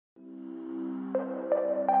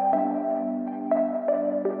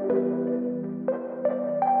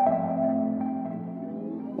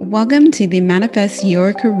Welcome to the Manifest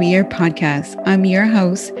Your Career podcast. I'm your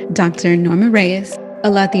host, Dr. Norma Reyes,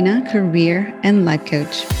 a Latina career and life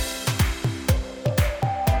coach.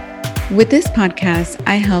 With this podcast,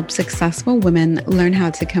 I help successful women learn how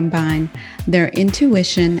to combine their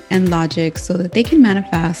intuition and logic so that they can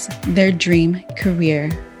manifest their dream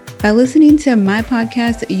career. By listening to my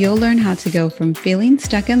podcast, you'll learn how to go from feeling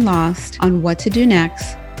stuck and lost on what to do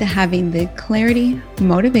next to having the clarity,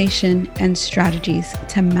 motivation, and strategies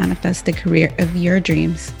to manifest the career of your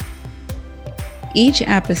dreams. Each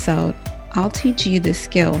episode, I'll teach you the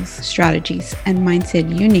skills, strategies, and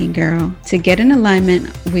mindset you need, girl, to get in alignment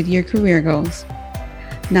with your career goals.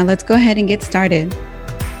 Now let's go ahead and get started.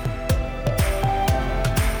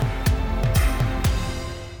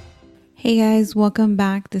 Hey guys, welcome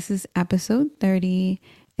back. This is episode 30,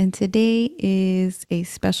 and today is a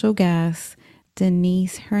special guest,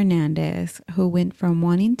 Denise Hernandez, who went from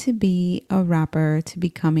wanting to be a rapper to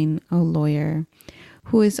becoming a lawyer,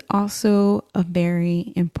 who is also a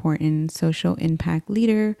very important social impact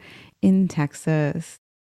leader in Texas.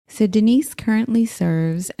 So Denise currently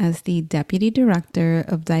serves as the Deputy Director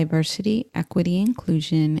of Diversity, Equity, and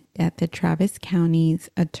Inclusion at the Travis County's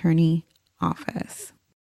Attorney Office.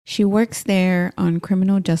 She works there on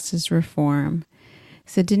criminal justice reform.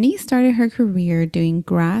 So Denise started her career doing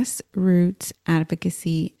grassroots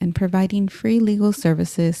advocacy and providing free legal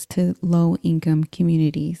services to low-income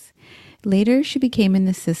communities. Later, she became an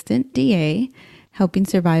assistant DA, helping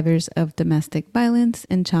survivors of domestic violence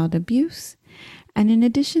and child abuse. And in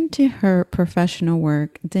addition to her professional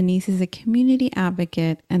work, Denise is a community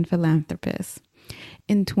advocate and philanthropist.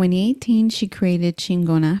 In 2018, she created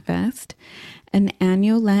Chingona Fest, an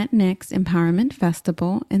annual Latinx empowerment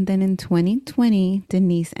festival. And then in 2020,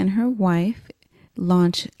 Denise and her wife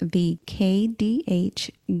launched the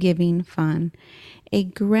KDH Giving Fund, a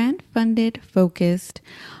grant funded focused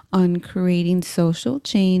on creating social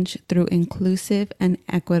change through inclusive and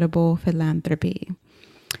equitable philanthropy.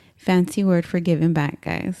 Fancy word for giving back,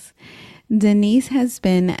 guys. Denise has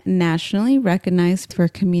been nationally recognized for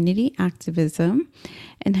community activism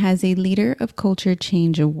and has a Leader of Culture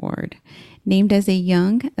Change Award, named as a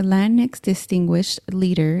Young Latinx Distinguished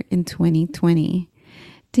Leader in 2020.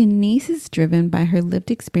 Denise is driven by her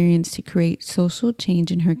lived experience to create social change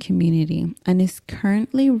in her community and is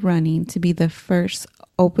currently running to be the first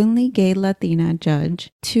openly gay Latina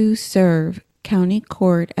judge to serve County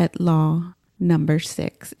Court at Law Number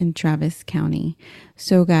 6 in Travis County.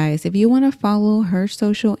 So guys, if you want to follow her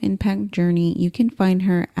social impact journey, you can find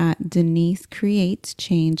her at Denise Creates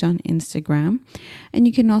Change on Instagram. And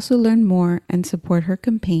you can also learn more and support her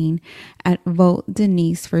campaign at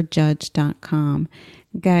votedeniseforjudge.com.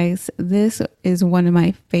 Guys, this is one of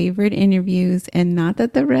my favorite interviews, and not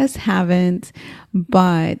that the rest haven't,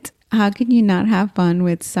 but how can you not have fun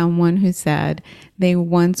with someone who said they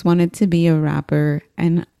once wanted to be a rapper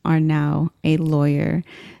and are now a lawyer?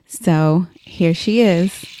 So here she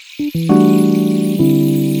is.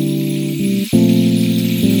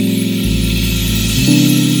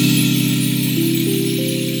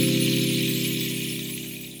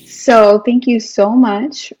 So thank you so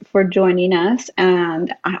much for joining us.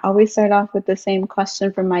 And I always start off with the same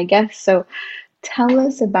question from my guests. So tell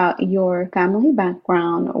us about your family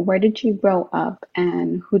background. Where did you grow up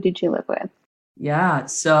and who did you live with? Yeah.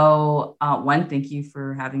 So thank you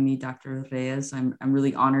for having me, Dr. Reyes. I'm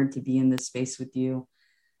really honored to be in this space with you.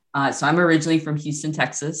 So I'm originally from Houston,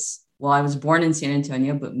 Texas. Well, I was born in San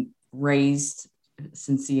Antonio, but raised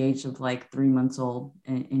since the age of like 3 months old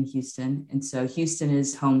in Houston. And so Houston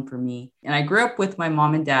is home for me. And I grew up with my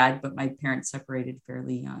mom and dad, but my parents separated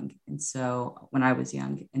fairly young. And so when I was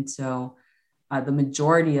young, and so the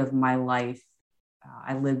majority of my life,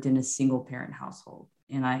 I lived in a single parent household.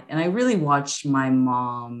 And I really watched my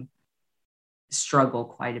mom struggle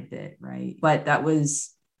quite a bit, right? But that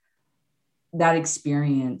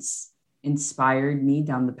experience inspired me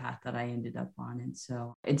down the path that I ended up on. And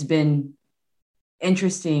so it's been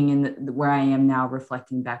interesting in where I am now,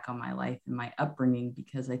 reflecting back on my life and my upbringing,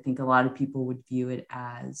 because I think a lot of people would view it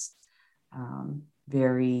as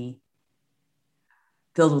very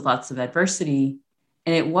filled with lots of adversity.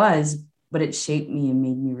 And it was, but it shaped me and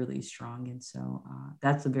made me really strong. And so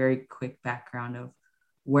that's a very quick background of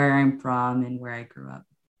where I'm from and where I grew up.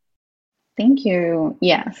 Thank you.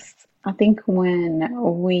 Yes. I think when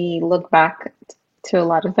we look back to a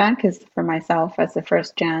lot of that, because for myself as a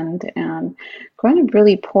first gen and growing up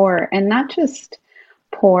really poor, and not just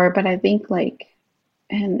poor, but I think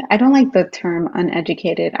and I don't like the term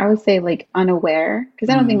uneducated. I would say like unaware, because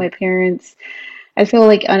I don't think my parents, I feel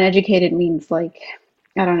like uneducated means like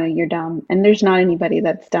I don't know, you're dumb. And there's not anybody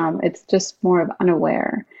that's dumb. It's just more of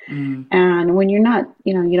unaware. Mm, And when you're not,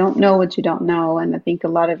 you don't know what you don't know. And I think a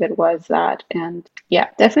lot of it was that. And yeah,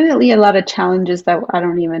 definitely a lot of challenges that I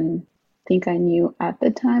don't even think I knew at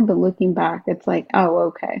the time. But looking back, it's like, oh,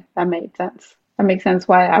 okay, that made sense. That makes sense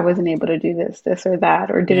why I wasn't able to do this or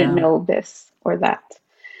that, or didn't yeah. know this or that.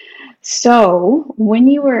 So, when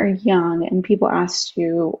you were young and people asked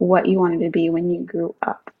you what you wanted to be when you grew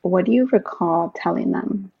up, what do you recall telling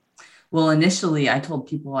them? Well, initially, I told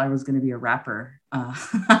people I was going to be a rapper. I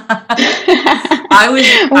was,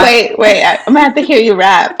 Wait, I'm gonna have to hear you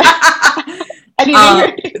rap. I need to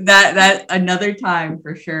hear you. that another time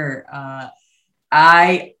for sure.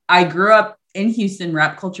 I grew up in Houston.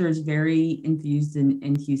 Rap culture is very infused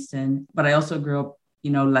in Houston, but I also grew up,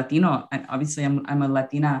 Latino. And obviously, I'm a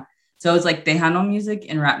Latina, so it's like Tejano music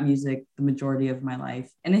and rap music the majority of my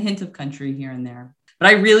life, and a hint of country here and there. But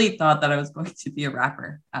I really thought that I was going to be a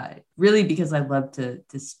rapper, really because I love to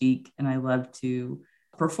speak and I love to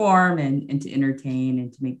perform and to entertain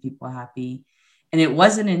and to make people happy. And it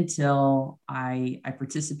wasn't until I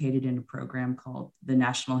participated in a program called the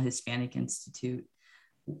National Hispanic Institute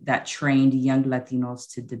that trained young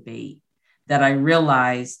Latinos to debate that I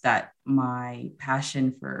realized that my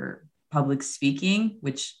passion for public speaking,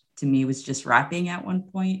 which to me was just rapping at one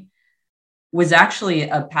point, was actually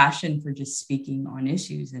a passion for just speaking on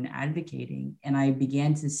issues and advocating. And I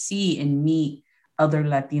began to see and meet other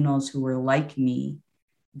Latinos who were like me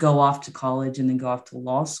go off to college and then go off to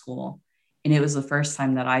law school. And it was the first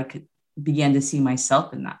time that I could begin to see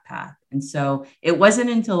myself in that path. And so it wasn't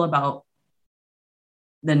until about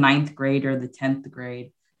the ninth grade or the 10th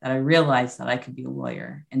grade that I realized that I could be a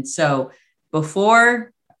lawyer. And so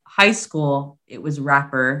before high school, it was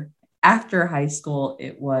rapper. After high school,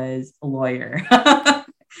 it was a lawyer.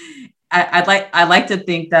 I'd like to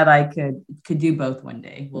think that I could do both one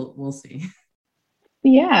day. We'll see.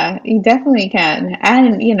 Yeah, you definitely can.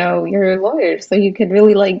 And you're a lawyer, so you could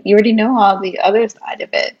really you already know all the other side of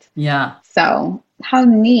it. Yeah. So, how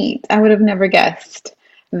neat. I would have never guessed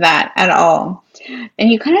that at all. And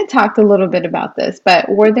you kind of talked a little bit about this, but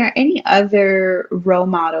were there any other role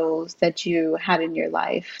models that you had in your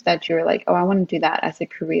life that you were like, oh, I want to do that as a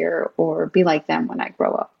career or be like them when I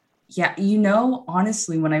grow up? Yeah,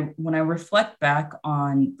 honestly, when I reflect back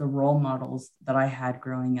on the role models that I had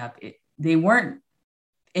growing up, they weren't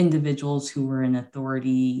individuals who were in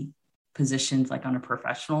authority positions like on a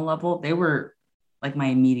professional level. They were like my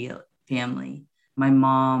immediate family. My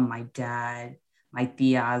mom, my dad, my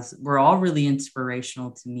tias were all really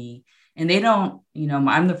inspirational to me. And they don't,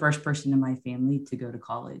 I'm the first person in my family to go to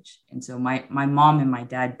college. And so my mom and my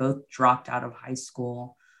dad both dropped out of high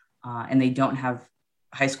school, and they don't have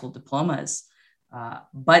high school diplomas.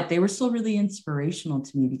 But they were still really inspirational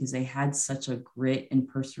to me because they had such a grit and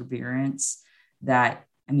perseverance that,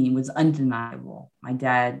 I mean, was undeniable. My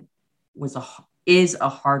dad is a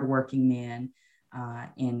hardworking man,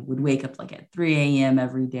 and would wake up like at 3 a.m.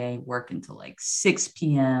 every day, work until like 6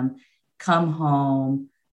 p.m., come home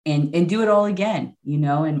and do it all again,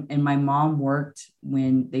 and my mom worked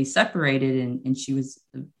when they separated, and she was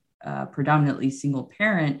a predominantly single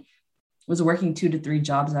parent, was working 2 to 3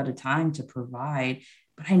 jobs at a time to provide.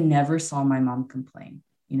 But I never saw my mom complain.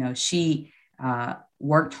 She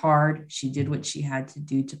worked hard. She did what she had to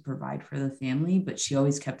do to provide for the family, but she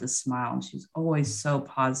always kept a smile, and she was always so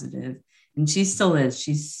positive. And she still is.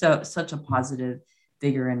 She's such a positive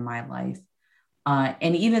figure in my life.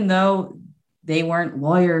 And even though they weren't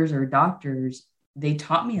lawyers or doctors, they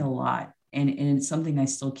taught me a lot. And it's something I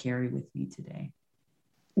still carry with me today.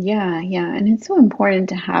 Yeah, yeah. And it's so important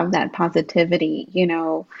to have that positivity,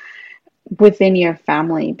 within your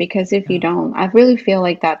family, because if you Yeah, don't, I really feel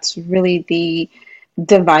like that's really the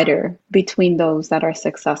divider between those that are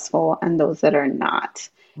successful and those that are not.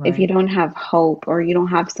 If you right, don't have hope or you don't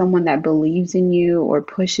have someone that believes in you or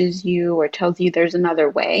pushes you or tells you there's another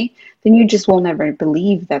way, then you just will never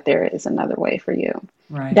believe that there is another way for you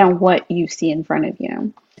right. than what you see in front of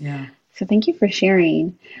you. Yeah. So thank you for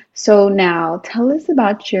sharing. So now tell us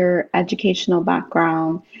about your educational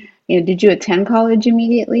background. Did you attend college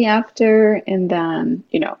immediately after and then,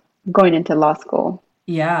 going into law school?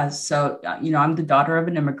 Yeah. So, I'm the daughter of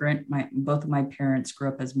an immigrant. Both of my parents grew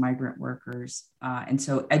up as migrant workers. And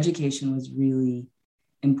so education was really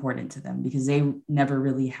important to them because they never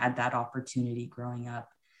really had that opportunity growing up.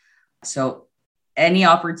 So any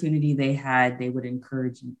opportunity they had, they would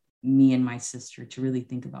encourage me and my sister to really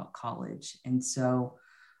think about college. And so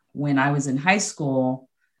when I was in high school,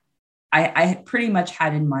 I pretty much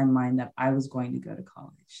had in my mind that I was going to go to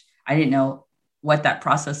college. I didn't know what that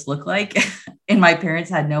process looked like, and my parents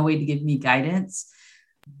had no way to give me guidance.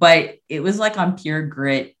 But it was like on pure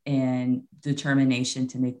grit and determination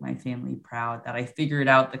to make my family proud that I figured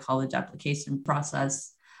out the college application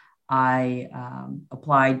process. I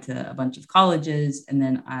applied to a bunch of colleges, and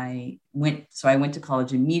then I went to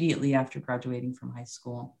college immediately after graduating from high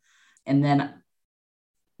school. And then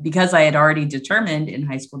because I had already determined in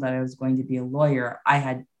high school that I was going to be a lawyer, I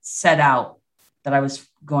had set out that I was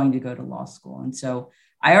going to go to law school. And so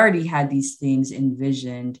I already had these things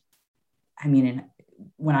envisioned. I mean,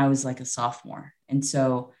 when I was like a sophomore. And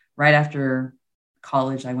so right after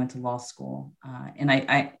college, I went to law school. And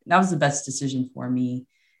I that was the best decision for me,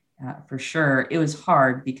 for sure. It was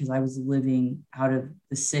hard because I was living out of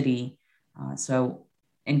the city. So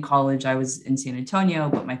in college, I was in San Antonio,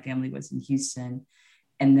 but my family was in Houston.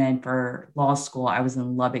 And then for law school, I was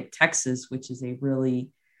in Lubbock, Texas, which is a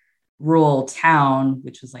really rural town,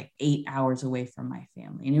 which was like 8 hours away from my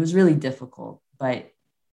family. And it was really difficult, but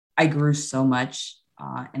I grew so much,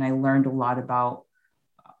 and I learned a lot about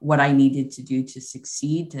what I needed to do to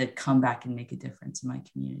succeed, to come back and make a difference in my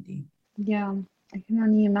community. Yeah, I can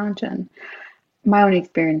only imagine. My own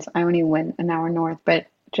experience, I only went an hour north, but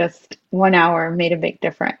just 1 hour made a big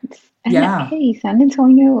difference. And Yeah. hey, San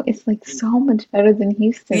Antonio is like so much better than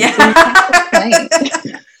Houston, so you can't Yeah.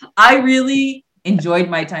 complain. I really enjoyed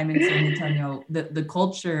my time in San Antonio. The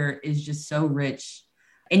culture is just so rich.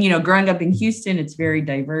 And, growing up in Houston, it's very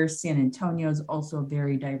diverse. San Antonio is also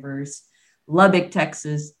very diverse. Lubbock,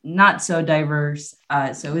 Texas, not so diverse.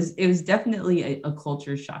 So it was definitely a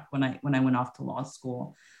culture shock when I went off to law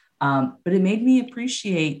school. But it made me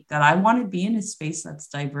appreciate that I want to be in a space that's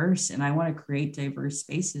diverse, and I want to create diverse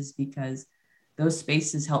spaces because those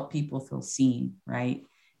spaces help people feel seen, right?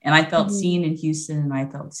 And I felt Mhm. seen in Houston, and I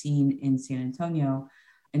felt seen in San Antonio.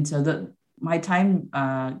 And so my time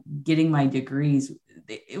getting my degrees,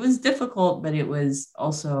 it was difficult, but it was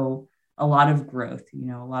also a lot of growth,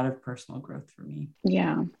 a lot of personal growth for me.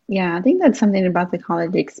 Yeah, yeah, I think that's something about the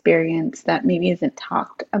college experience that maybe isn't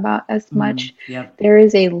talked about as much. Yep. There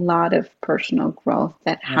is a lot of personal growth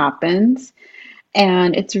that Yep. happens.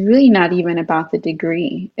 And it's really not even about the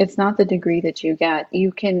degree. It's not the degree that you get.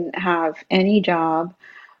 You can have any job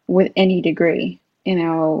with any degree.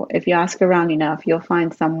 If you ask around enough, you'll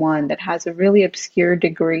find someone that has a really obscure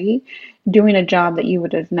degree doing a job that you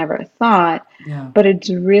would have never thought. Yeah. But it's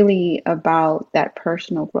really about that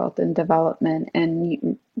personal growth and development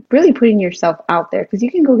and really putting yourself out there because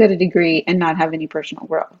you can go get a degree and not have any personal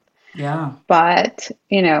growth. Yeah. But,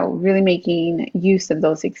 really making use of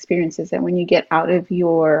those experiences that when you get out of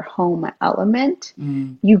your home element,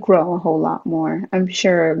 Mm. you grow a whole lot more. I'm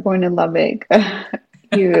sure going to Lubbock,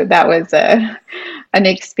 that was an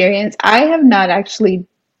experience. I have not actually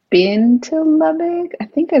been to Lubbock. I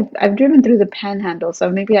think I've driven through the Panhandle, so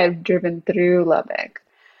maybe I've driven through Lubbock.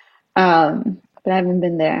 But I haven't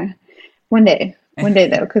been there. One day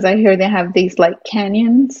though, because I hear they have these like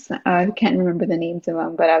canyons. I can't remember the names of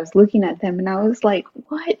them, but I was looking at them and I was like,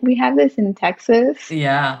 "What? We have this in Texas,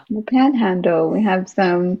 Yeah. the Panhandle. We have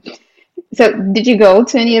some." So, did you go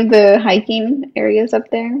to any of the hiking areas up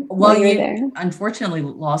there while Well, you were there? unfortunately,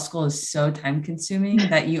 law school is so time consuming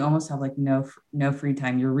that you almost have like no free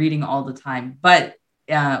time. You're reading all the time. But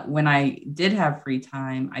when I did have free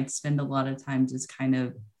time, I'd spend a lot of time just kind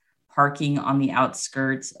of parking on the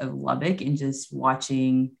outskirts of Lubbock and just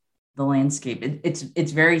watching the landscape.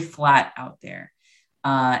 It's very flat out there,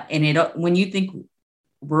 and when you think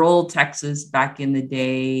rural Texas back in the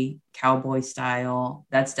day, cowboy style,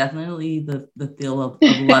 that's definitely the feel of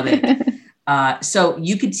Lubbock. So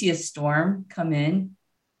you could see a storm come in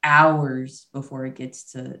hours before it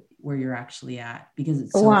gets to where you're actually at because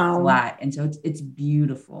it's so Wow. flat. And so it's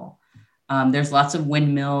beautiful. There's lots of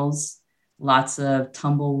windmills, lots of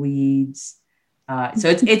tumbleweeds. So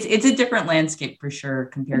it's a different landscape for sure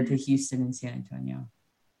compared to Houston and San Antonio.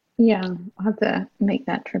 Yeah, I'll have to make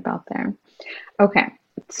that trip out there. Okay,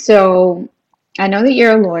 so I know that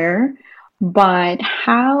you're a lawyer, but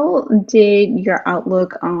how did your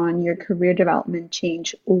outlook on your career development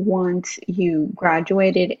change once you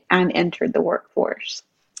graduated and entered the workforce?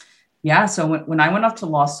 Yeah. So when I went off to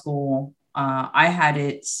law school, I had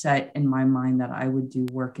it set in my mind that I would do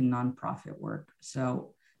work in nonprofit work.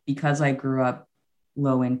 So because I grew up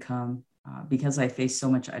low income, because I faced so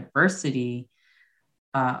much adversity,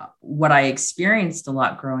 what I experienced a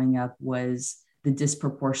lot growing up was the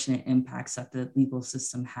disproportionate impacts that the legal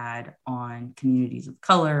system had on communities of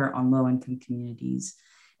color, on low income communities.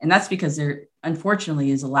 And that's because there, unfortunately,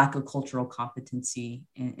 is a lack of cultural competency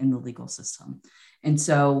in the legal system. And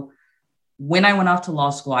so when I went off to law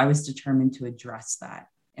school, I was determined to address that.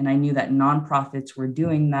 And I knew that nonprofits were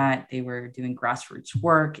doing that. They were doing grassroots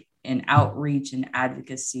work and outreach and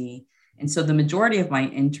advocacy. And so the majority of my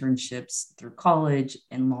internships through college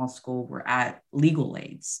and law school were at legal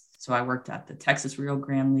aids. So I worked at the Texas Rio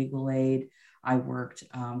Grande Legal Aid. I worked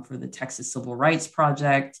for the Texas Civil Rights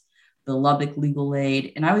Project, the Lubbock Legal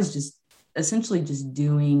Aid, and I was just essentially just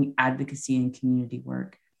doing advocacy and community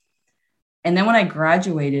work. And then when I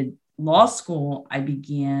graduated law school, I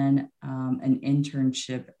began an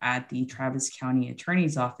internship at the Travis County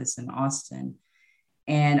Attorney's Office in Austin.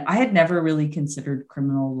 And I had never really considered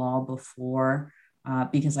criminal law before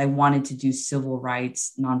because I wanted to do civil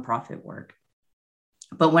rights nonprofit work.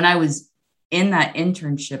 But when I was in that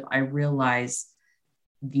internship, I realized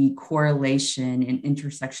the correlation and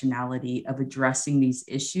intersectionality of addressing these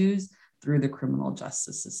issues through the criminal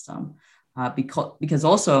justice system. Because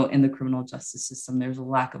also in the criminal justice system, there's a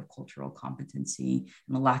lack of cultural competency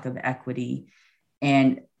and a lack of equity.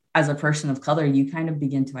 And as a person of color, you kind of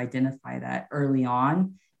begin to identify that early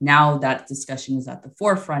on. Now that discussion is at the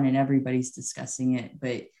forefront and everybody's discussing it.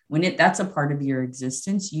 But when that's a part of your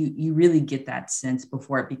existence, you really get that sense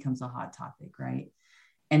before it becomes a hot topic, right?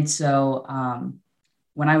 And so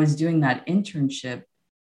when I was doing that internship,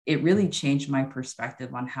 it really changed my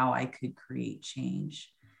perspective on how I could create change.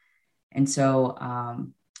 And so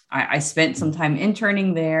I spent some time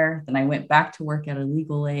interning there. Then I went back to work at a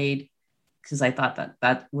legal aid because I thought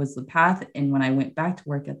that was the path. And when I went back to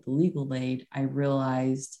work at the legal aid, I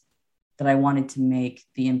realized that I wanted to make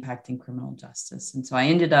the impact in criminal justice. And so I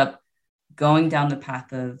ended up going down the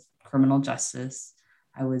path of criminal justice.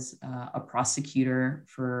 I was a prosecutor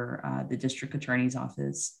for the district attorney's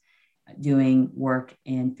office doing work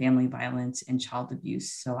in family violence and child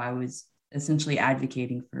abuse. So I was essentially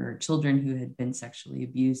advocating for children who had been sexually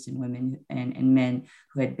abused and women and men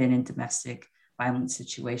who had been in domestic violence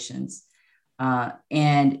situations.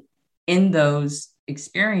 And in those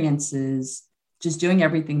experiences, just doing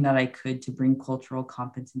everything that I could to bring cultural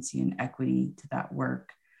competency and equity to that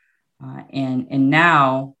work. And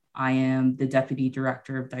now I am the Deputy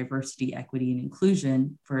Director of Diversity, Equity, and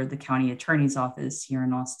Inclusion for the County Attorney's Office here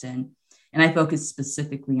in Austin. And I focus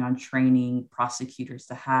specifically on training prosecutors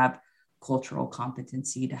to have cultural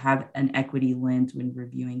competency, to have an equity lens when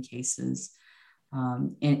reviewing cases.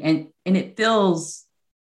 And it feels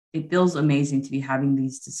amazing to be having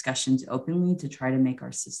these discussions openly to try to make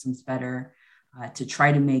our systems better, to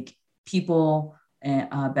try to make people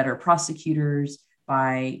better prosecutors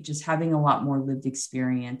by just having a lot more lived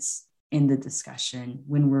experience in the discussion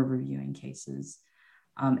when we're reviewing cases.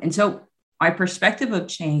 And so my perspective of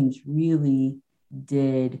change really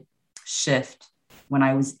did shift when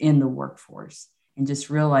I was in the workforce and just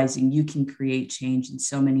realizing you can create change in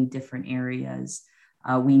so many different areas.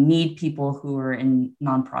 We need people who are in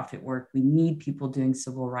nonprofit work. We need people doing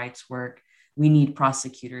civil rights work. We need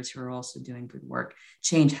prosecutors who are also doing good work.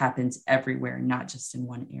 Change happens everywhere, not just in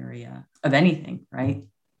one area of anything, right?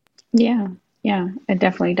 Yeah, it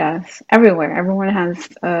definitely does. Everywhere. Everyone has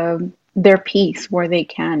their piece where they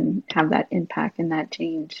can have that impact and that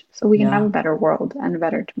change. So we can have a better world and a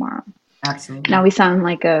better tomorrow. Absolutely. Now we sound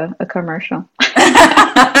like a commercial.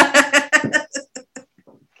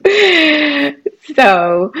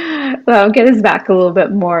 So I'll get us back a little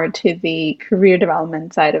bit more to the career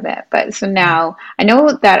development side of it. But so now I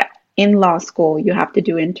know that in law school you have to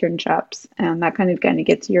do internships, and that kind of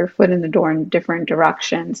gets your foot in the door in different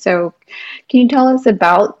directions. So can you tell us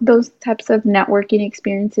about those types of networking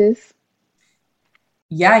experiences?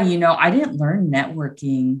 Yeah, I didn't learn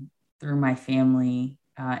networking through my family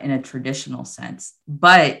in a traditional sense,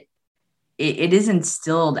 but it is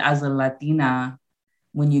instilled as a Latina.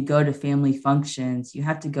 When you go to family functions, you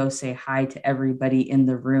have to go say hi to everybody in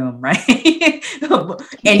the room, right?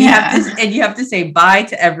 and you have to say bye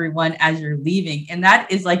to everyone as you're leaving. And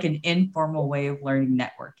that is like an informal way of learning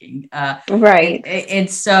networking. Right. And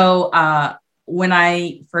so when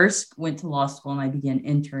I first went to law school and I began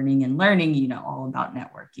interning and learning, all about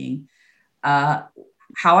networking,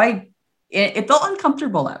 it felt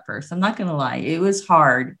uncomfortable at first. I'm not going to lie. It was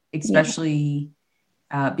hard, especially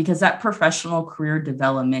because that professional career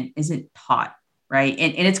development isn't taught, right?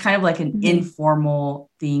 And it's kind of like an informal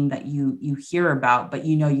thing that you hear about, but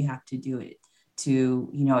you have to do it to,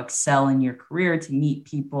 excel in your career, to meet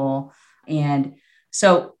people. And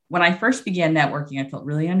so when I first began networking, I felt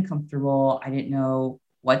really uncomfortable. I didn't know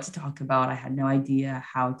what to talk about. I had no idea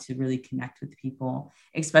how to really connect with people,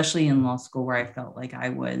 especially in law school where I felt like I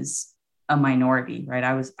was a minority, right?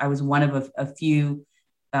 I was one of a few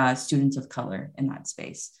students of color in that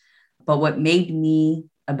space. But what made me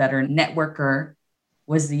a better networker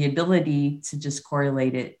was the ability to just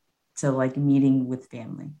correlate it to like meeting with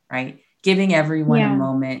family, right? Giving everyone a Yeah.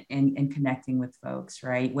 moment and connecting with folks,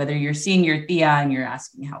 right? Whether you're seeing your Thea and you're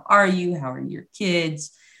asking, how are you? How are your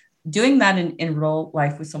kids? Doing that in real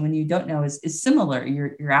life with someone you don't know is similar.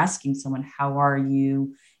 You're asking someone, how are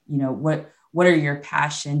you? You know, what are your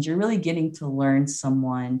passions? You're really getting to learn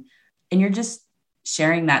someone, and you're just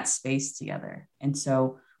sharing that space together. And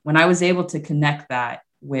so when I was able to connect that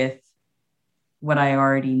with what I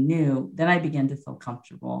already knew, then I began to feel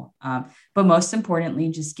comfortable. But most importantly,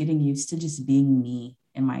 just getting used to just being me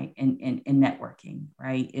in my in networking,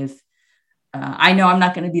 right? If I know I'm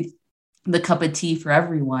not going to be the cup of tea for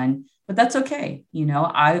everyone, but that's okay. You know,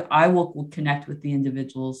 I will connect with the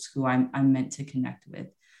individuals who I'm meant to connect with,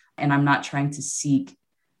 and I'm not trying to seek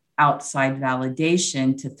outside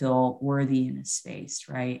validation to feel worthy in a space,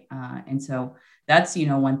 right? And so that's, you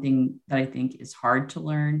know, one thing that I think is hard to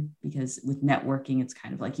learn, because with networking, it's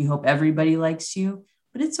kind of like you hope everybody likes you,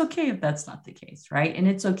 but it's okay if that's not the case, right? And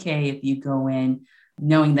it's okay if you go in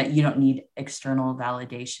knowing that you don't need external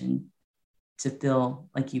validation to feel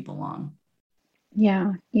like you belong.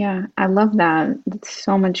 Yeah, yeah, I love that. That's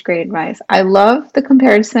so much great advice. I love the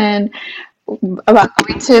comparison about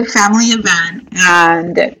going to a family event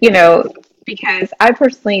and, because I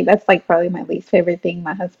personally, that's like probably my least favorite thing.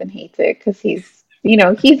 My husband hates it because he's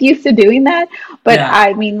used to doing that. But Yeah.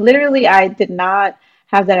 I mean, literally, I did not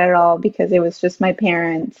have that at all because it was just my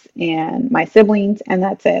parents and my siblings, and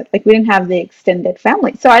that's it. Like, we didn't have the extended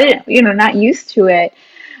family. So I didn't, not used to it.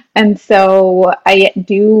 And so I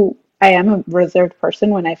am a reserved person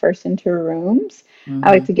when I first enter rooms.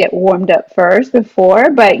 I like Mm-hmm. to get warmed up first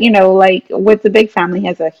before, but like with the big family,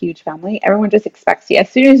 has a huge family, everyone just expects you. As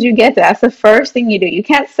soon as you get there, that's the first thing you do. You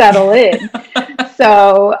can't settle in.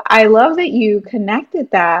 So I love that you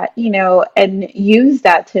connected that, and use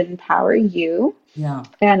that to empower you. Yeah.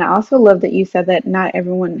 And I also love that you said that not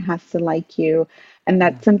everyone has to like you. And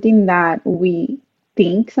Yeah. that's something that we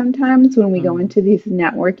think sometimes when we go Mm-hmm. into these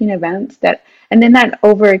networking events, and then that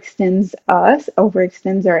overextends us,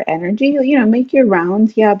 overextends our energy. Make your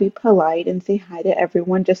rounds, yeah, be polite and say hi to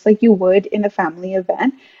everyone just like you would in a family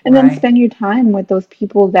event. And then Right. spend your time with those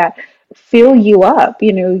people that fill you up.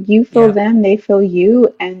 You fill Yeah. them, they fill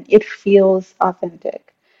you, and it feels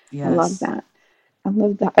authentic. I love Yes. that. I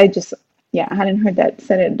love that. Yeah, I hadn't heard that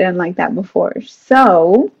said it done like that before.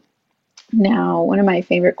 So now, one of my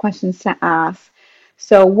favorite questions to ask.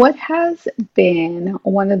 So, what has been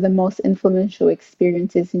one of the most influential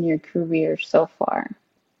experiences in your career so far?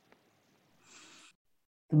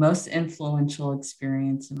 The most influential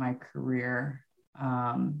experience in my career.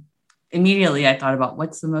 Um, Immediately, I thought about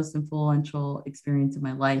what's the most influential experience in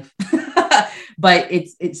my life, but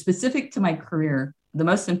it's specific to my career. The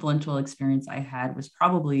most influential experience I had was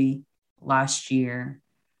probably last year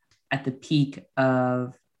at the peak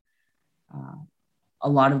of uh, a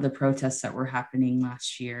lot of the protests that were happening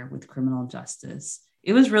last year with criminal justice.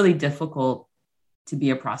 It was really difficult to be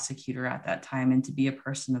a prosecutor at that time and to be a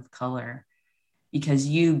person of color, because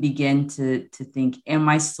you begin to think, am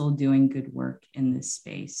I still doing good work in this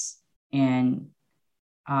space? And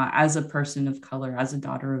as a person of color, as a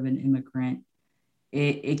daughter of an immigrant,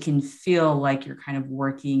 it can feel like you're kind of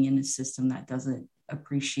working in a system that doesn't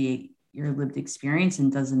appreciate your lived experience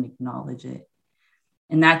and doesn't acknowledge it.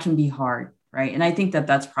 And that can be hard, right? And I think that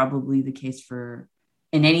that's probably the case for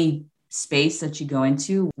in any space that you go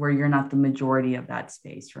into where you're not the majority of that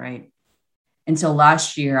space, right? And so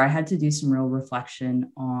last year, I had to do some real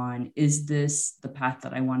reflection on, is this the path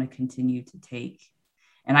that I want to continue to take?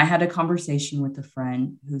 And I had a conversation with a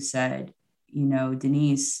friend who said,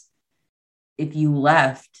 Denise, if you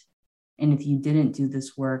left and if you didn't do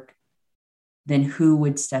this work, then who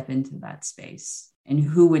would step into that space? And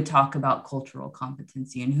who would talk about cultural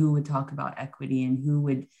competency, and who would talk about equity, and who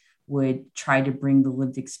would try to bring the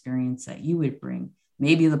lived experience that you would bring?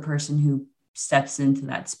 Maybe the person who steps into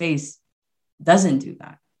that space doesn't do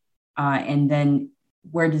that. And then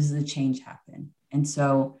where does the change happen? And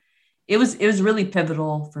so it was really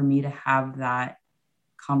pivotal for me to have that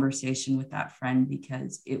conversation with that friend,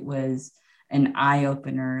 because it was an eye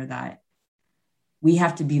opener that we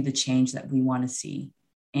have to be the change that we want to see.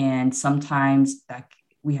 And sometimes that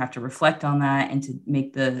we have to reflect on that and to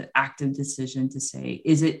make the active decision to say,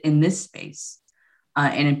 is it in this space?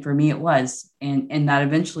 And for me, it was. And that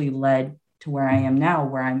eventually led to where I am now,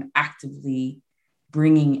 where I'm actively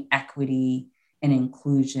bringing equity and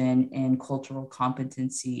inclusion and cultural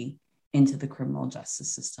competency into the criminal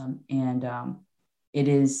justice system. And it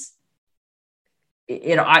is,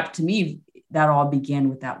 to me, that all began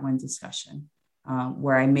with that one discussion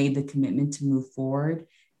where I made the commitment to move forward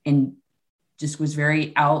and just was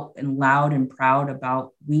very out and loud and proud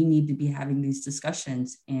about we need to be having these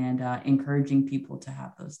discussions and encouraging people to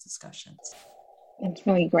have those discussions. That's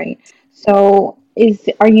really great. So,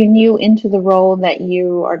 are you new into the role that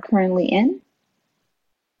you are currently in?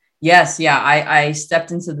 Yes, yeah, I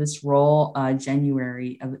stepped into this role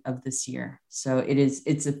January of this year. So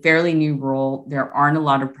it's a fairly new role. There aren't a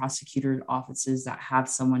lot of prosecutor offices that have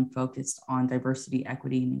someone focused on diversity,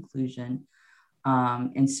 equity, and inclusion.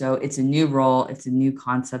 And so it's a new role, it's a new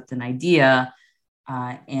concept and idea.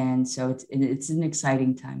 And so it's an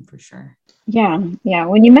exciting time for sure. Yeah, yeah.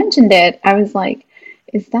 When you mentioned it, I was like,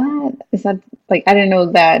 is that like I didn't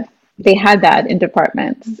know that they had that in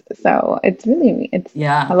departments. So it's I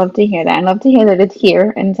Yeah, love to hear that. I love to hear that it's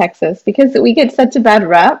here in Texas because we get such a bad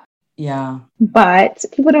rep, yeah, but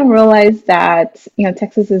people don't realize that,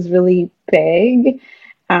 Texas is really big.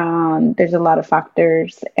 There's a lot of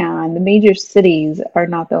factors, and the major cities are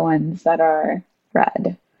not the ones that are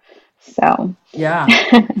red. So, yeah.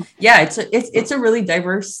 Yeah, it's a really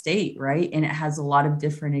diverse state, right? And it has a lot of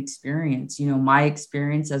different experience. My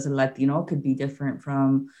experience as a Latino could be different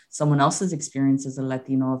from someone else's experience as a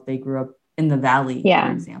Latino if they grew up in the valley, for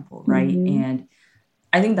yeah. example, right? Hmm. And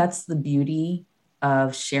I think that's the beauty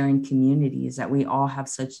of sharing community is that we all have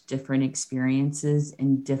such different experiences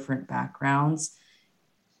and different backgrounds,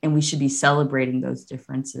 and we should be celebrating those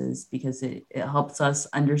differences because it helps us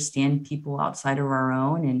understand people outside of our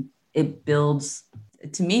own, and it builds,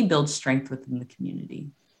 to me, builds strength within the community.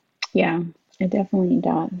 Yeah, it definitely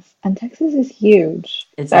does. And Texas is huge.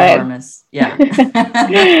 It's So enormous. Yeah.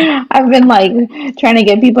 I've been like trying to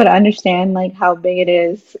get people to understand like how big it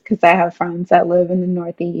is because I have friends that live in the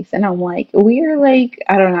Northeast, and I'm like, we are like,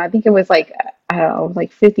 I don't know, I think it was like, I don't know,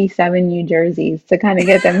 like 57 New Jerseys to kind of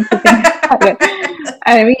get them to think about it.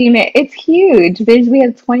 I mean, it's huge. We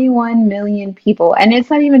have 21 million people, and it's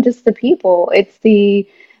not even just the people, it's the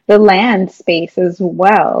land space as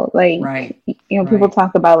well. Like, Right. people Right.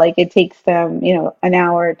 talk about like it takes them, an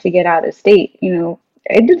hour to get out of state.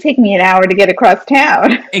 It did take me an hour to get across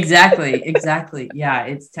town. Exactly. Exactly.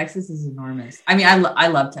 Yeah. Texas is enormous. I mean, I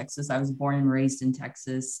love Texas. I was born and raised in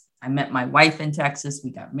Texas. I met my wife in Texas.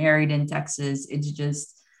 We got married in Texas. It's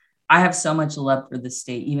just, I have so much love for the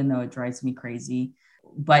state, even though it drives me crazy.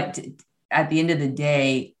 But at the end of the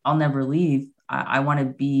day, I'll never leave. I want to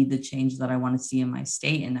be the change that I want to see in my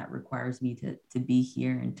state. And that requires me to be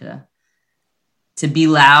here and to be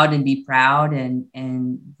loud and be proud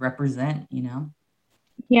and represent.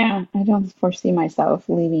 Yeah, I don't foresee myself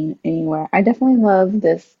leaving anywhere. I definitely love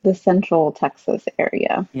the central Texas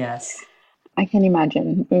area. Yes. I can't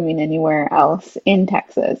imagine moving anywhere else in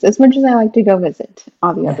Texas, as much as I like to go visit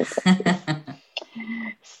all the Yeah. other places.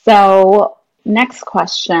 So, next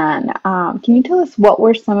question. Can you tell us what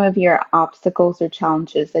were some of your obstacles or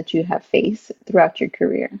challenges that you have faced throughout your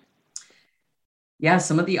career? Yeah,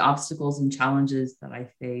 some of the obstacles and challenges that I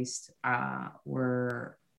faced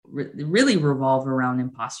were really revolve around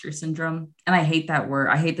imposter syndrome, and I hate that word.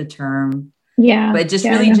 I hate the term, Yeah, but just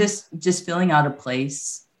yeah, I really know. just feeling out of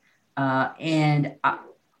place. And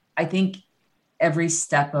I think every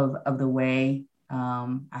step of the way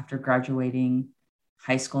after graduating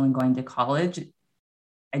high school and going to college,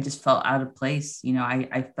 I just felt out of place.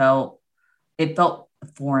 I felt it felt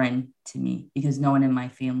foreign to me because no one in my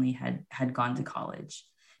family had gone to college.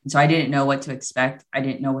 And so I didn't know what to expect. I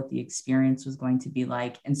didn't know what the experience was going to be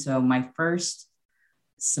like. And so my first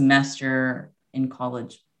semester in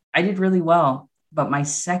college, I did really well, but my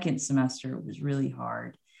second semester was really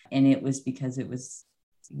hard. And it was because it was,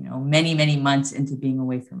 many, many months into being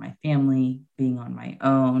away from my family, being on my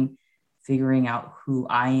own, figuring out who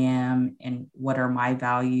I am and what are my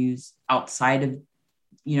values outside of,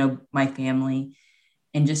 my family,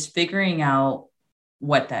 and just figuring out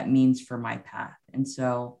what that means for my path. And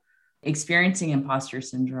so experiencing imposter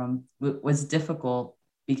syndrome was difficult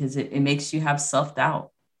because it makes you have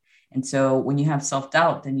self-doubt. And so when you have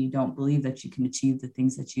self-doubt, then you don't believe that you can achieve the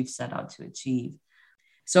things that you've set out to achieve.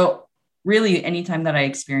 So really, anytime that I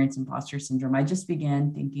experienced imposter syndrome, I just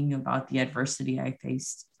began thinking about the adversity I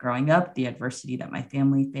faced growing up, the adversity that my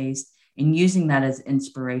family faced, and using that as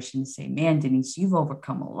inspiration to say, man, Denise, you've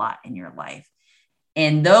overcome a lot in your life.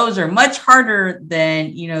 And those are much harder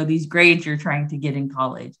than, these grades you're trying to get in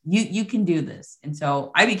college. You can do this. And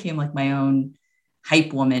so I became like my own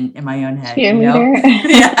hype woman in my own head. Cheerleader.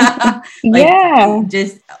 Yeah. Like Yeah.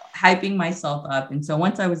 just hyping myself up. And so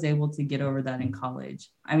once I was able to get over that in college,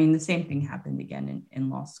 I mean, the same thing happened again in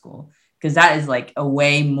law school, because that is like a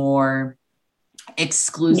way more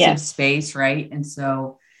exclusive Yes. space, right? And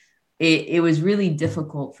so it was really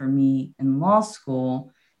difficult for me in law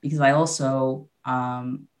school because I also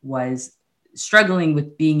was struggling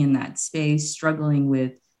with being in that space, struggling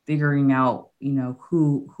with figuring out,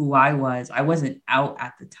 who I was. I wasn't out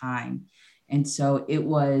at the time. And so it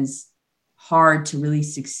was hard to really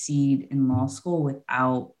succeed in law school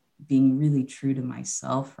without being really true to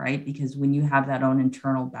myself, right? Because when you have that own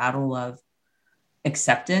internal battle of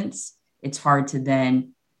acceptance, it's hard to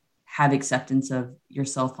then have acceptance of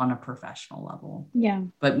yourself on a professional level. Yeah.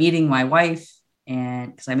 But meeting my wife,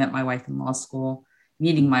 and because I met my wife in law school,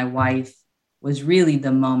 meeting my wife was really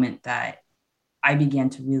the moment that I began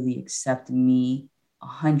to really accept me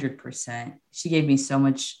 100%. She gave me so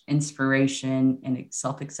much inspiration and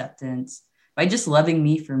self-acceptance by just loving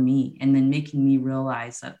me for me, and then making me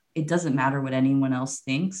realize that it doesn't matter what anyone else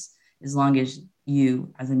thinks, as long as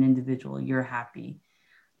you as an individual, you're happy.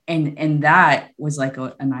 And that was like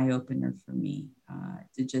an eye-opener for me,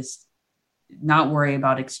 to just not worry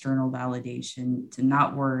about external validation, to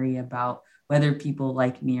not worry about whether people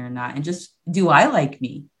like me or not, and just, do I like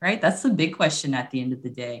me, right? That's the big question at the end of the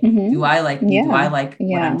day. Mm-hmm. Do I like me? Yeah. Do I like what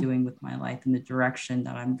Yeah. I'm doing with my life and the direction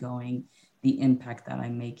that I'm going, the impact that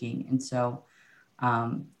I'm making? And so,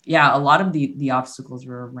 a lot of the obstacles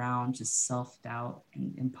were around just self-doubt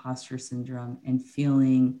and imposter syndrome, and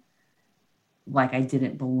feeling like I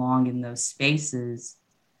didn't belong in those spaces,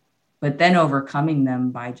 but then overcoming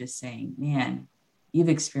them by just saying, man, you've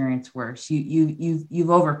experienced worse. You've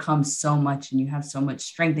overcome so much, and you have so much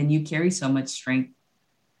strength, and you carry so much strength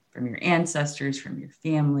from your ancestors, from your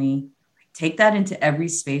family. Take that into every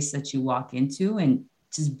space that you walk into, and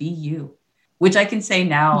just be you, which I can say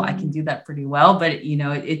now, I can do that pretty well, but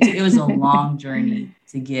it was a long journey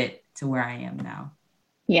to get to where I am now.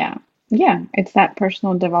 Yeah. Yeah. It's that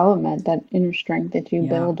personal development, that inner strength that you Yeah.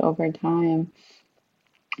 build over time.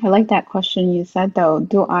 I like that question you said, though.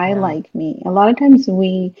 Do I Yeah. like me? A lot of times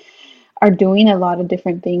we are doing a lot of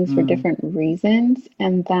different things for Mm. different reasons.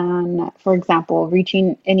 And then, for example,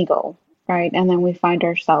 reaching any goal, right? And then we find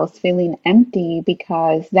ourselves feeling empty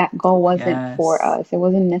because that goal wasn't for Yes. us. It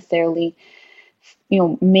wasn't necessarily,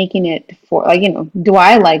 making it for, like, do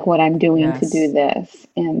I like what I'm doing to do Yes. this?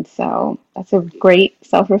 And so that's a great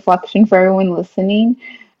self-reflection for everyone listening.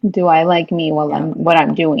 Do I like me while Yep. what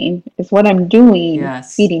I'm doing? Is what I'm doing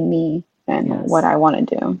Yes. feeding me and what Yes. I want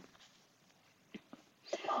to do?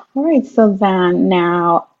 All right, so then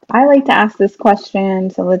now I like to ask this question.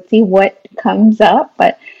 So let's see what comes up.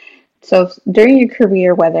 But so during your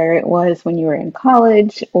career, whether it was when you were in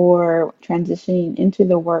college or transitioning into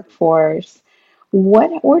the workforce,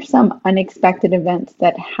 what were some unexpected events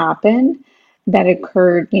that happened that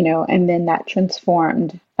occurred, and then that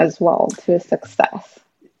transformed as well to a success?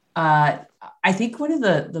 Uh, I think one of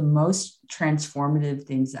the most transformative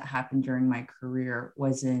things that happened during my career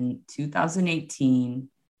was in 2018.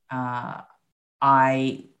 Uh,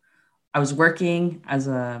 I I was working as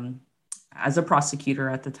a prosecutor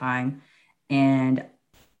at the time, and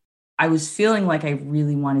I was feeling like I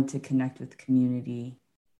really wanted to connect with the community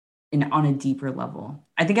on a deeper level.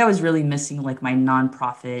 I think I was really missing like my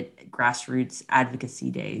nonprofit grassroots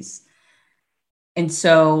advocacy days. And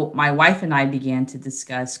so my wife and I began to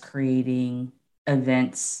discuss creating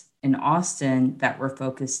events in Austin that were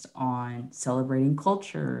focused on celebrating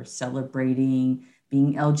culture, celebrating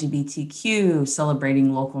being LGBTQ,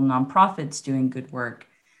 celebrating local nonprofits doing good work.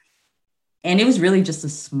 And it was really just a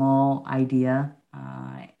small idea.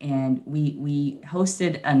 And we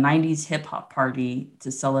hosted a 90s hip hop party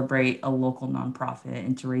to celebrate a local nonprofit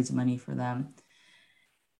and to raise money for them.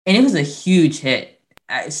 And it was a huge hit.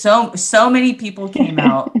 So many people came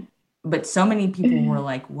out, but so many people were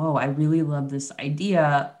like, whoa, I really love this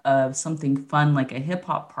idea of something fun like a hip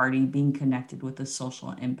hop party being connected with a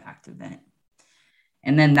social impact event.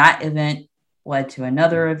 And then that event led to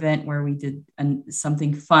another event where we did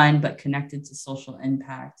something fun but connected to social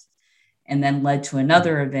impact, and then led to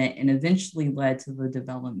another event, and eventually led to the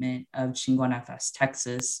development of Chingona Fest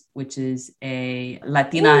Texas, which is a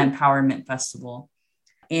Latina empowerment festival.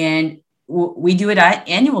 And we do it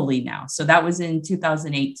annually now. So that was in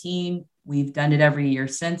 2018. We've done it every year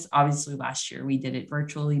since. Obviously, last year we did it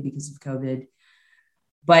virtually because of COVID,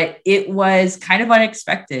 but it was kind of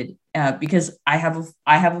unexpected because I have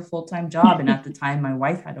a full-time job, and at the time my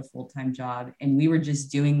wife had a full-time job, and we were just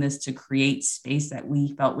doing this to create space that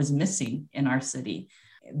we felt was missing in our city.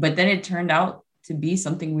 But then it turned out to be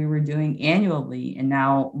something we were doing annually, and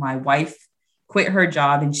now my wife quit her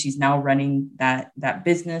job, and she's now running that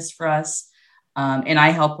business for us. And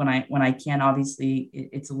I help when I can. Obviously,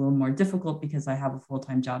 it's a little more difficult because I have a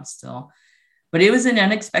full-time job still. But it was an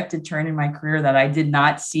unexpected turn in my career that I did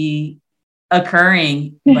not see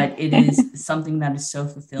occurring, but it is something that is so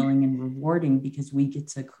fulfilling and rewarding because we get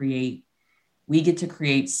to create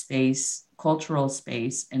space cultural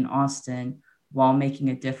space in Austin while making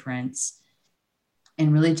a difference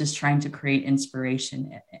and really just trying to create inspiration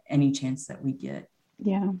any chance that we get.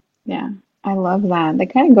 Yeah, yeah. I love that.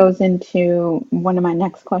 That kind of goes into one of my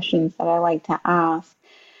next questions that I like to ask.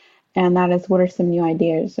 And that is, what are some new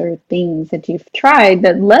ideas or things that you've tried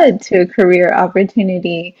that led to a career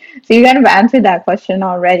opportunity? So you kind of answered that question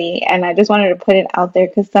already. And I just wanted to put it out there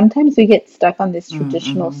because sometimes we get stuck on this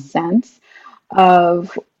traditional Mm-hmm. sense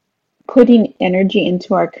of putting energy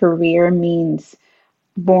into our career means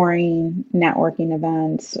boring networking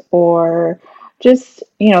events or just,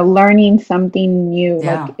 learning something new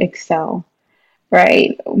like Yeah. Excel,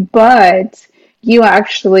 right? But you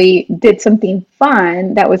actually did something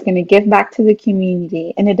fun that was going to give back to the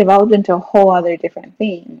community and it developed into a whole other different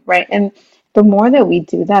thing, right? And the more that we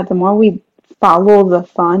do that, the more we follow the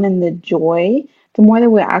fun and the joy, the more that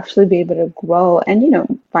we'll actually be able to grow and,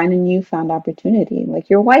 find a newfound opportunity like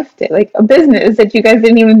your wife did, like a business that you guys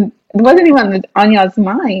didn't even, it wasn't even on y'all's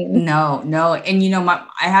mind. No, no. And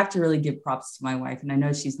I have to really give props to my wife. And I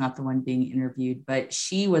know she's not the one being interviewed, but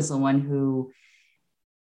she was the one who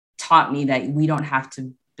taught me that we don't have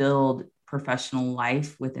to build professional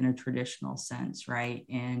life within a traditional sense, right?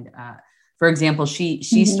 And for example, she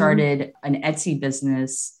Hmm. started an Etsy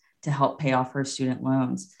business to help pay off her student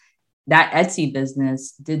loans. That Etsy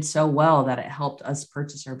business did so well that it helped us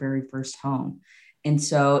purchase our very first home. And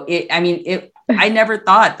so I never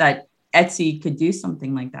thought that Etsy could do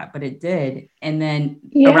something like that, but it did. And then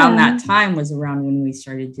around Yeah. that time was around when we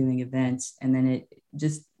started doing events. And then it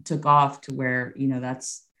just took off to where,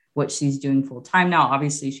 that's what she's doing full time now.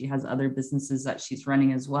 Obviously, she has other businesses that she's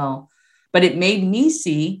running as well. But it made me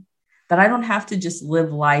see that I don't have to just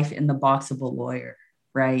live life in the box of a lawyer,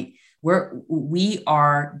 right? We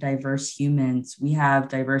are diverse humans. We have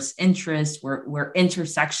diverse interests. We're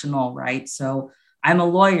intersectional, right? So I'm a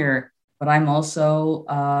lawyer, but I'm also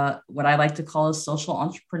what I like to call a social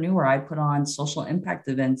entrepreneur. I put on social impact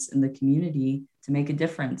events in the community to make a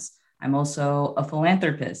difference. I'm also a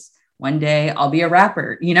philanthropist. One day I'll be a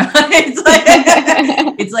rapper, it's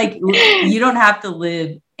like you don't have to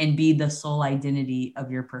live and be the sole identity of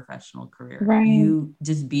your professional career. Right. You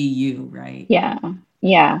just be you, right? Yeah,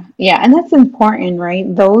 yeah, yeah. And that's important,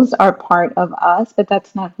 right? Those are part of us, but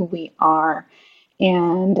that's not who we are.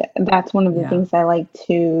 And that's one of the Yeah. things I like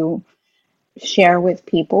to share with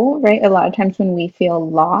people, right? A lot of times when we feel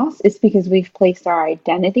lost, it's because we've placed our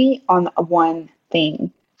identity on one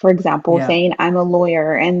thing. For example, Yeah. saying I'm a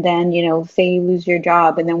lawyer, and then, say you lose your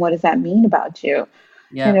job, and then what does that mean about you?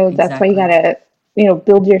 Yeah, That's why you exactly. gotta,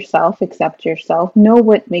 build yourself, accept yourself, know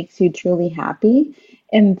what makes you truly happy.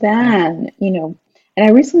 And Yep. then, and I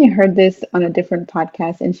recently heard this on a different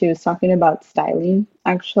podcast, and she was talking about styling,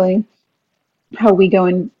 actually, how we go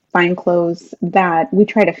and find clothes that we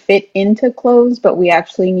try to fit into clothes, but we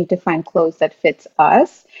actually need to find clothes that fits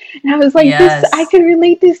us. And I was like, I Yes. could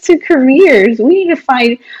relate this to careers. We need to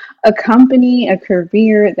find a company, a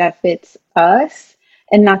career that fits us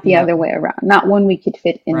and not the other Yep. way around, not one we could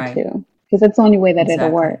fit Right. into, because that's the only way that it'll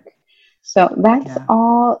Exactly. work. So that's Yeah.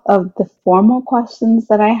 all of the formal questions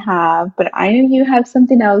that I have, but I know you have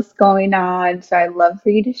something else going on, so I'd love for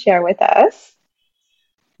you to share with us.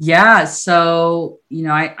 Yeah. So,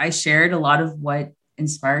 I shared a lot of what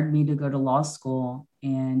inspired me to go to law school.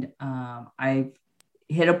 And I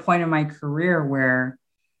hit a point in my career where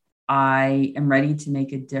I am ready to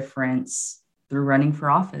make a difference through running for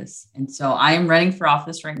office. And so I am running for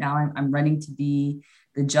office right now. I'm running to be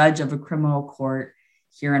the judge of a criminal court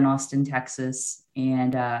here in Austin, Texas.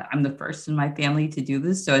 And I'm the first in my family to do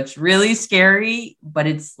this. So it's really scary, but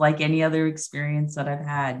it's like any other experience that I've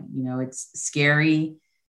had. It's scary,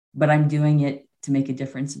 but I'm doing it to make a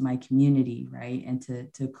difference in my community, right? And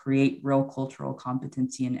to create real cultural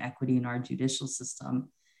competency and equity in our judicial system.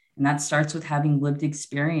 And that starts with having lived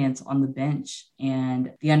experience on the bench.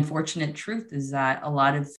 And the unfortunate truth is that a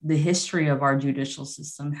lot of the history of our judicial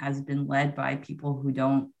system has been led by people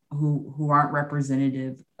who aren't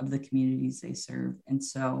representative of the communities they serve. And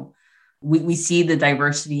so we see the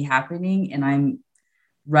diversity happening, and I'm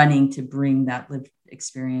running to bring that lived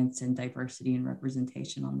experience and diversity and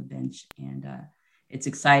representation on the bench. And it's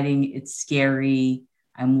exciting. It's scary.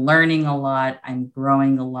 I'm learning a lot. I'm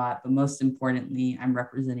growing a lot. But most importantly, I'm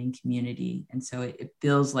representing community. And so it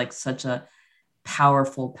feels like such a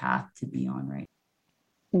powerful path to be on right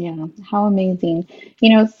Yeah, how amazing.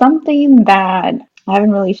 Something that I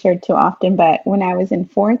haven't really shared too often, but when I was in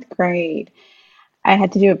fourth grade, I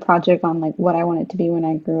had to do a project on like what I wanted to be when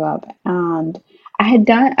I grew up. And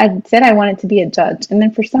I said I wanted to be a judge. And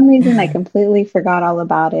then for some reason, I completely forgot all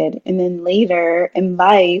about it. And then later in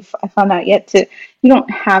life, I found out you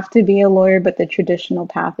don't have to be a lawyer, but the traditional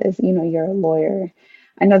path is, you're a lawyer.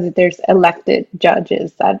 I know that there's elected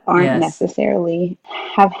judges that aren't necessarily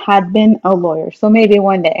had been a lawyer. So maybe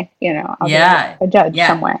one day, I'll be a judge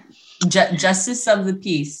somewhere. Justice of the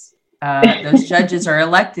peace. Those judges are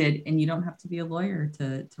elected, and you don't have to be a lawyer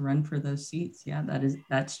to run for those seats. Yeah,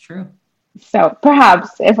 that's true. So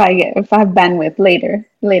perhaps if I have bandwidth later.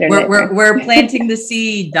 We're planting the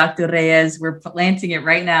seed, Dr. Reyes. We're planting it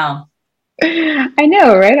right now. I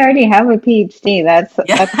know, right? I already have a PhD. That's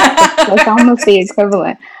almost the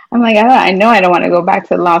equivalent. I'm like, I know I don't want to go back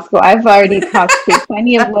to law school. I've already talked to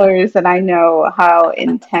plenty of lawyers, and I know how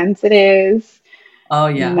intense it is. Oh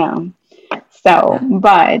yeah. No. So,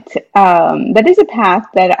 but that is a path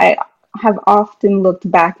that I have often looked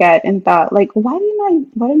back at and thought, like, why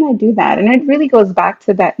didn't I do that? And it really goes back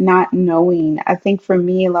to that not knowing. I think for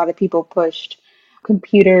me, a lot of people pushed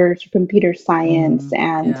computer science,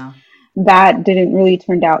 and that didn't really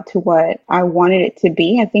turn out to what I wanted it to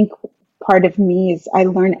be. I think part of me is I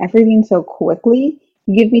learn everything so quickly.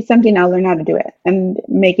 You give me something, I'll learn how to do it and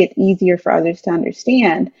make it easier for others to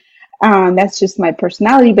understand. That's just my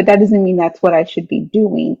personality, but that doesn't mean that's what I should be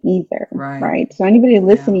doing either. Right. So anybody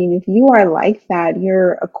listening, if you are like that,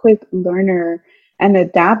 you're a quick learner and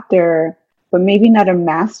adapter, but maybe not a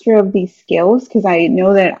master of these skills, because I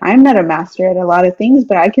know that I'm not a master at a lot of things,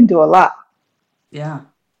 but I can do a lot. Yeah.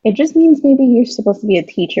 It just means maybe you're supposed to be a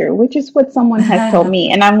teacher, which is what someone has told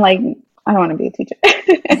me. And I'm like, I don't want to be a teacher.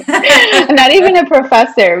 Not even a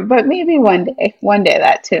professor, but maybe one day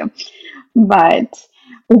that too. But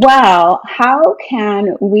well, how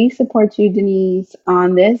can we support you, Denise,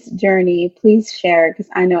 on this journey? Please share, because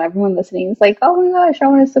I know everyone listening is like, oh my gosh, I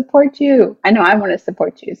want to support you. I know I want to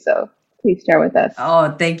support you, so please share with us.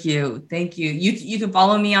 Oh, thank you. You can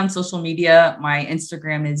follow me on social media. My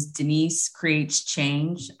Instagram is Denise Creates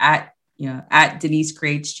Change at Denise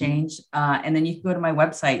Creates Change. And then you can go to my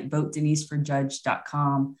website,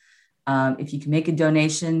 votedeniseforjudge.com. If you can make a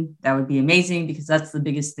donation, that would be amazing, because that's the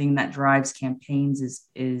biggest thing that drives campaigns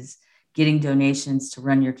is getting donations to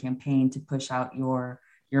run your campaign, to push out your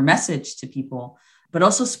message to people, but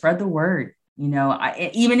also spread the word.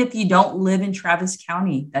 Even if you don't live in Travis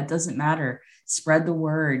County, that doesn't matter. Spread the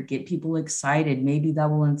word, get people excited. Maybe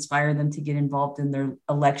that will inspire them to get involved in their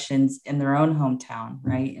elections in their own hometown.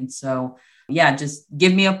 Right. And so, just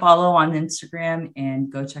give me a follow on Instagram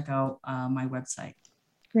and go check out my website.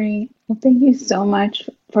 Great. Well, thank you so much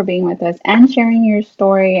for being with us and sharing your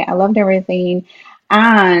story. I loved everything.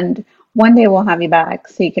 And one day we'll have you back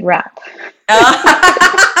so you could rap.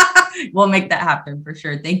 We'll make that happen for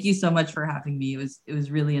sure. Thank you so much for having me. It was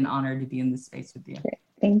really an honor to be in this space with you. Great.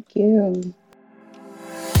 Thank you.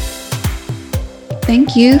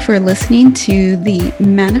 Thank you for listening to the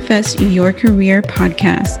Manifest Your Career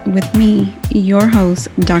podcast with me, your host,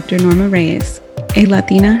 Dr. Norma Reyes, a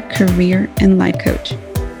Latina career and life coach.